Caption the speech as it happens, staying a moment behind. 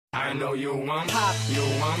I know you want pop, you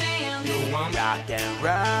want rock and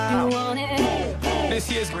roll. You want it?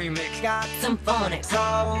 This year's remix Got some phonics. soul.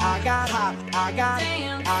 I got pop, I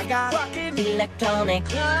got rockin' Electronic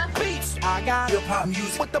beats. I got your pop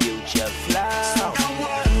music with the future flow. So don't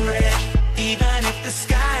worry, even if the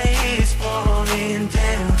sky is falling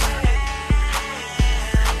down.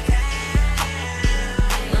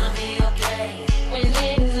 Gonna be okay when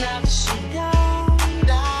it knocks you down.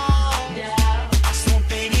 So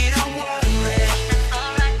baby, don't worry,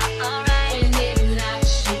 Alright, when it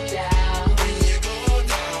knocks you down. when you go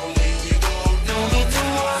down, don't need to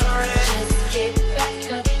worry. Just get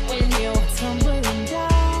back up when you're tumbling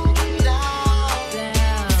down.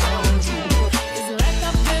 It's like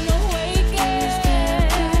I've been awakened.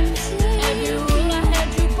 Every rule I had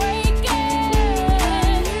you breaking.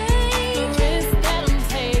 The risk that I'm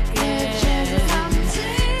taking.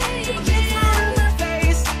 Put your smile on my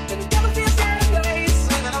face, and never feel sad place.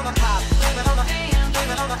 Blame it on the pop, blame it on the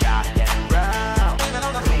blame it on the rock and roll. blame it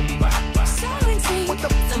on the Rumba.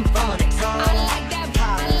 Some phonics. I like that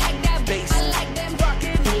bass. I like that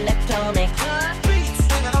electronic beats.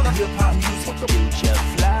 Blame it on the Hip hop music with the future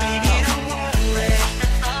flow. baby, don't worry.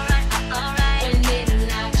 Alright, when it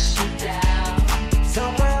knocks you down.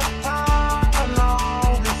 Somewhere far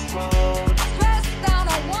along this road, Pressed down,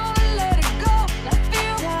 I wanna let it go. I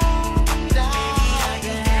feel down.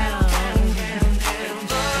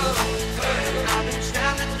 I've been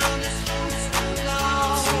traveling on this road so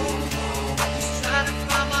long, just trying to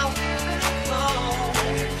find my way home.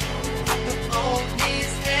 The old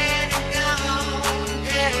is dead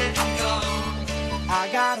and gone. I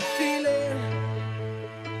got a feeling.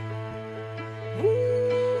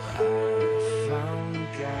 Ooh, I found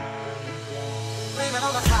God. Blame it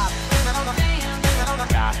on the pop, blame it on the blame it on the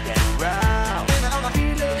Rock and roll. blame it on the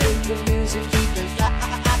feeling. The music keeping so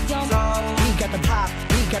We got the pop,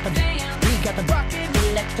 we got the rockin'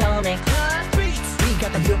 Electronic beats. we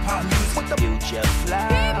got the hip hop music With the future flow.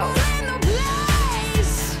 in the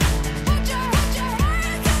place. Put your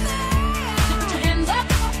hands in the air. Put your hands up.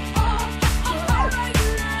 Alright,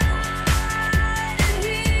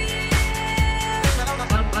 Blame it on the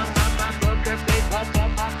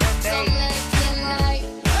so let's get light.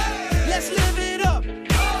 let's live it up.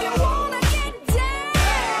 You wanna get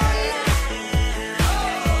down.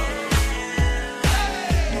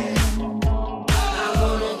 I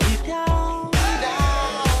wanna get down.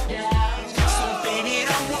 So baby,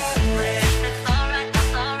 don't worry. Alright,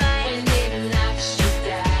 when it knocks you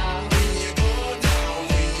down.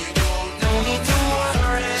 Don't need to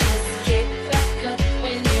worry. Just get back up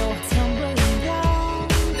when you're tumbling down.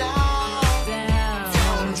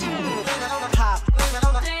 Blame it on the pop. Blame it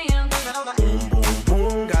on the blame it on the Boom, boom,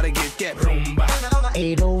 boom. Gotta get that rumba. blame it on the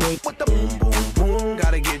 808 With the boom, boom, boom.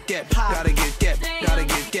 Gotta get that. Gotta get that. Gotta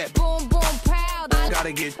get that. Boom, boom, proud.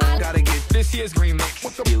 Gotta get this year's remix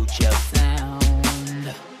with the future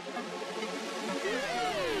Sound.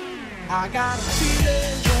 I got a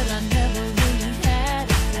feeling But I never really had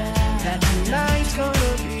it down. that tonight's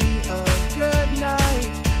gonna be